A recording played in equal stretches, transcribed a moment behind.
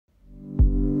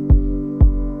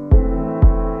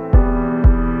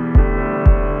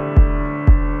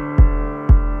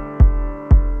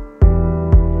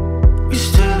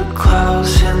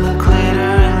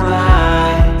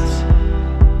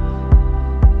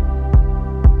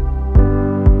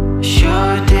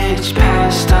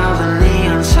past all the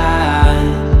neon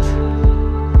signs.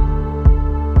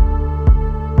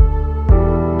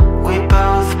 We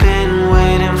both been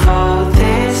waiting for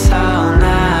this all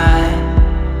night.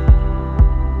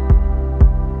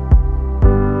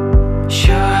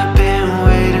 Sure, I've been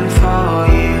waiting for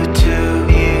you to,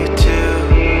 you to.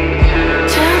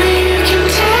 Tell me you can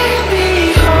take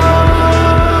me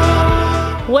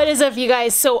home. What is up, you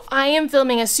guys? So I am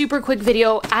filming a super quick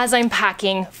video as I'm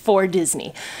packing for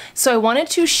Disney. So I wanted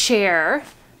to share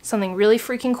something really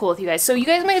freaking cool with you guys. So you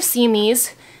guys might have seen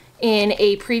these in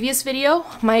a previous video.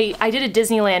 I did a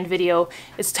Disneyland video.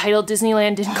 It's titled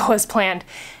Disneyland Didn't Go As Planned.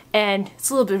 And it's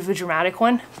a little bit of a dramatic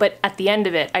one, but at the end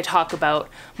of it, I talk about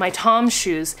my Tom's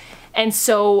shoes. And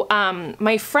so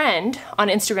my friend on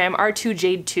Instagram,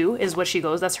 R2Jade2 is what she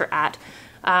goes, that's her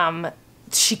 @.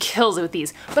 She kills it with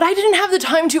these, but I didn't have the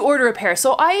time to order a pair.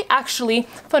 So I actually,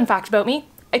 fun fact about me,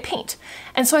 I paint.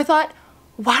 And so I thought,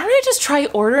 why don't I just try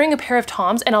ordering a pair of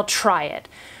Tom's and I'll try it.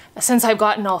 Since I've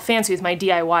gotten all fancy with my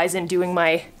DIYs and doing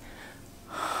my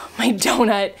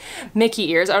donut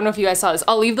Mickey ears. I don't know if you guys saw this.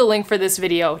 I'll leave the link for this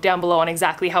video down below on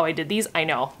exactly how I did these. I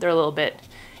know, they're a little bit,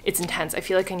 it's intense. I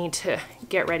feel like I need to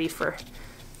get ready for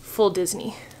full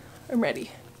Disney. I'm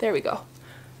ready. There we go.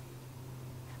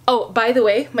 Oh, by the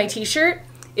way, my t-shirt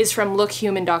is from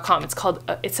lookhuman.com. It's called,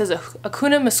 it says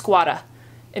Akuna Masquata.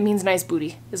 It means nice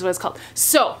booty, is what it's called.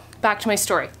 So, back to my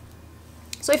story.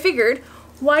 So I figured,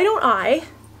 why don't I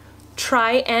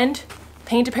try and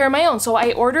paint a pair of my own? So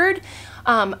I ordered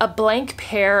a blank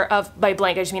pair of, by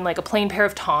blank I just mean like a plain pair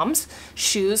of Tom's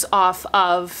shoes off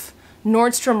of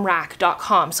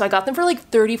NordstromRack.com. So I got them for like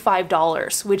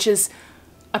 $35, which is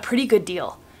a pretty good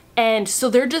deal. And so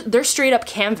they're straight up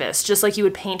canvas, just like you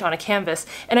would paint on a canvas.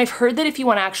 And I've heard that if you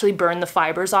want to actually burn the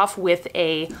fibers off with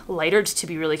a lighter, to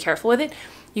be really careful with it,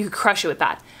 you could crush it with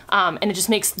that. And it just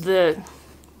makes the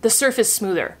surface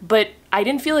smoother. But I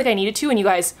didn't feel like I needed to, and you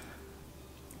guys,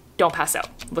 don't pass out.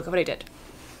 Look at what I did.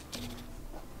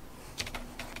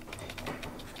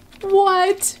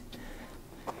 What?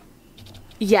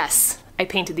 Yes, I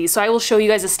painted these. So I will show you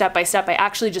guys a step-by-step. I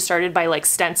actually just started by like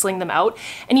stenciling them out,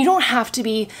 and you don't have to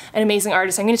be an amazing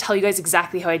artist. I'm going to tell you guys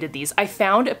exactly how I did these. I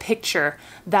found a picture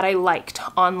that I liked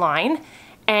online,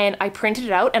 and I printed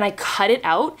it out and I cut it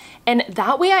out, and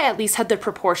that way I at least had the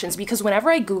proportions, because whenever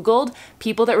I googled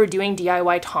people that were doing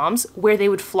DIY Toms, where they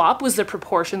would flop was the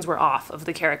proportions were off of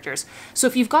the characters. So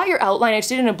if you've got your outline, I just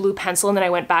did it in a blue pencil and then I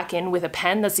went back in with a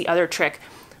pen. That's the other trick.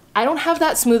 I don't have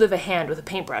that smooth of a hand with a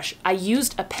paintbrush. I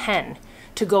used a pen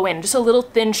to go in, just a little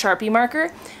thin Sharpie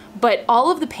marker, but all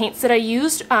of the paints that I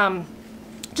used,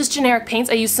 just generic paints,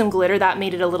 I used some glitter that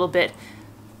made it a little bit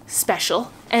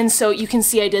special. And so you can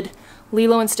see I did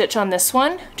Lilo and Stitch on this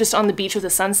one, just on the beach with a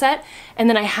sunset, and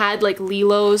then I had like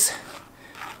Lilo's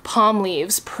palm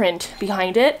leaves print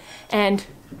behind it, and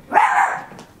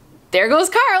there goes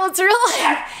Carl, it's real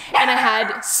life. And I had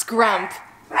Scrump,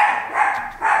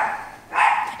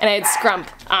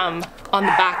 on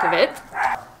the back of it.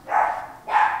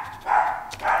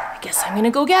 I guess I'm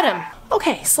gonna go get him.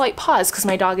 Okay, slight pause because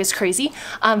my dog is crazy.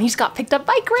 He just got picked up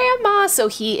by Grandma, so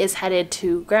he is headed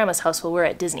to Grandma's house while we're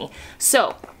at Disney.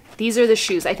 So these are the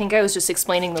shoes. I think I was just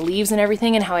explaining the leaves and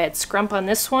everything and how I had Scrump on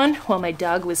this one while my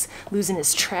dog was losing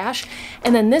his trash.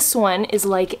 And then this one is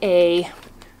like a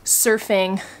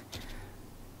surfing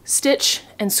Stitch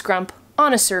and Scrump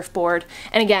on a surfboard.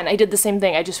 And again, I did the same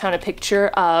thing. I just found a picture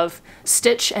of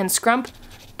Stitch and Scrump.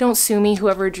 Don't sue me,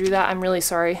 whoever drew that. I'm really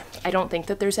sorry. I don't think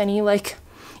that there's any like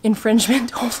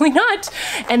infringement. Hopefully not.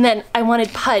 And then I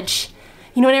wanted Pudge.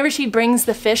 You know, whenever she brings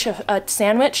the fish a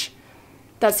sandwich,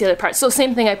 that's the other part. So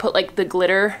same thing, I put like the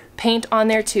glitter paint on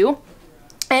there too.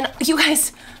 And you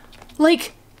guys,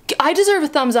 like, I deserve a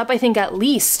thumbs up, I think, at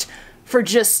least for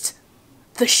just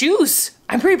the shoes.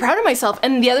 I'm pretty proud of myself.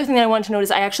 And the other thing that I wanted to note is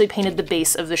I actually painted the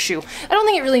base of the shoe. I don't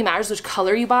think it really matters which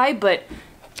color you buy, but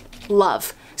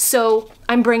love. So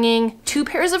I'm bringing 2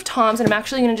 pairs of Toms, and I'm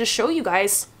actually gonna just show you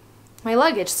guys my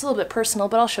luggage. It's a little bit personal,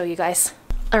 but I'll show you guys.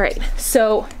 All right,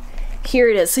 so here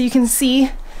it is. So you can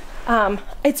see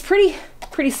it's pretty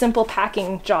simple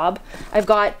packing job. I've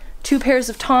got 2 pairs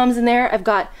of Toms in there. I've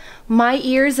got my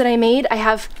ears that I made. I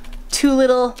have 2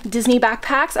 little Disney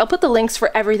backpacks. I'll put the links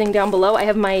for everything down below. I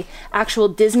have my actual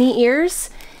Disney ears,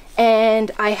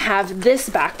 and I have this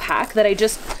backpack that I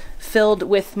just filled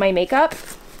with my makeup,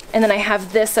 and then I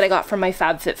have this that I got from my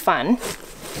FabFitFun.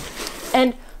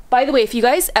 And By the way, if you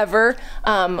guys ever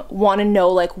want to know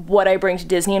like what I bring to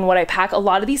Disney and what I pack, a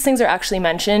lot of these things are actually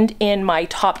mentioned in my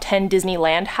top 10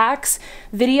 Disneyland hacks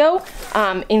video,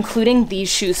 including these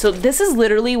shoes. So this is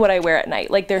literally what I wear at night.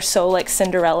 Like they're so like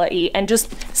Cinderella-y and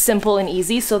just simple and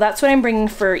easy. So that's what I'm bringing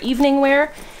for evening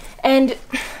wear. And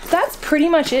that's pretty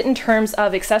much it in terms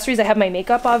of accessories. I have my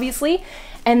makeup, obviously.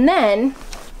 And then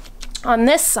on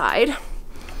this side,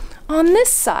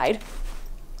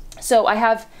 so I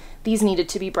have these needed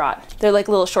to be brought. They're like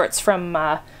little shorts from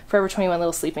Forever 21,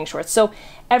 little sleeping shorts. So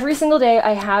every single day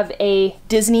I have a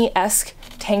Disney-esque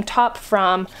tank top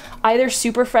from either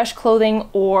Super Fresh Clothing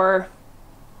or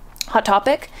Hot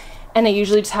Topic. And I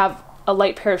usually just have a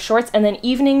light pair of shorts. And then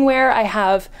evening wear, I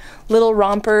have little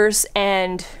rompers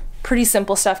and pretty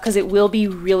simple stuff because it will be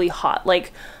really hot,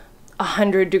 like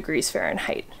 100 degrees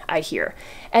Fahrenheit, I hear.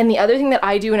 And the other thing that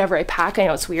I do whenever I pack, I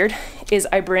know it's weird, is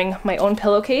I bring my own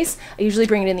pillowcase. I usually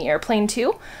bring it in the airplane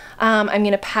too. I'm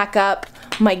gonna pack up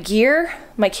my gear,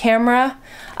 my camera.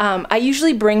 I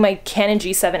usually bring my Canon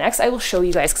G7X. I will show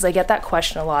you guys because I get that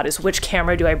question a lot, is which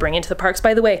camera do I bring into the parks?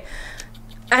 By the way,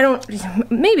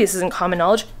 maybe this isn't common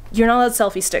knowledge, you're not allowed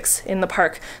selfie sticks in the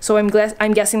park. So I'm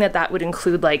guessing that that would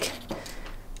include like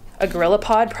a Gorilla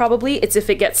Pod probably. It's if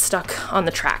it gets stuck on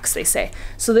the tracks, they say.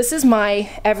 So this is my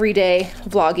everyday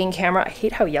vlogging camera. I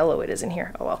hate how yellow it is in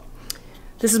here. Oh well.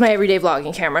 This is my everyday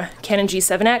vlogging camera, Canon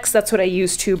G7X. That's what I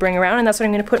use to bring around, and that's what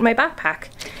I'm gonna put in my backpack.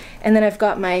 And then I've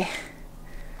got my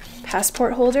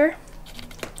passport holder.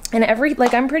 And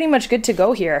I'm pretty much good to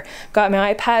go here. Got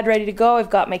my iPad ready to go.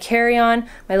 I've got my carry-on,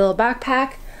 my little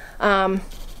backpack.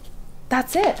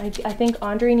 That's it. I think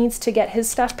Andre needs to get his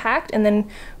stuff packed, and then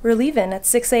we're leaving at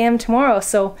 6 a.m. tomorrow.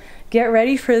 So get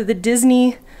ready for the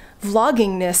Disney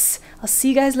vloggingness. I'll see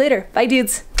you guys later. Bye,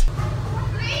 dudes.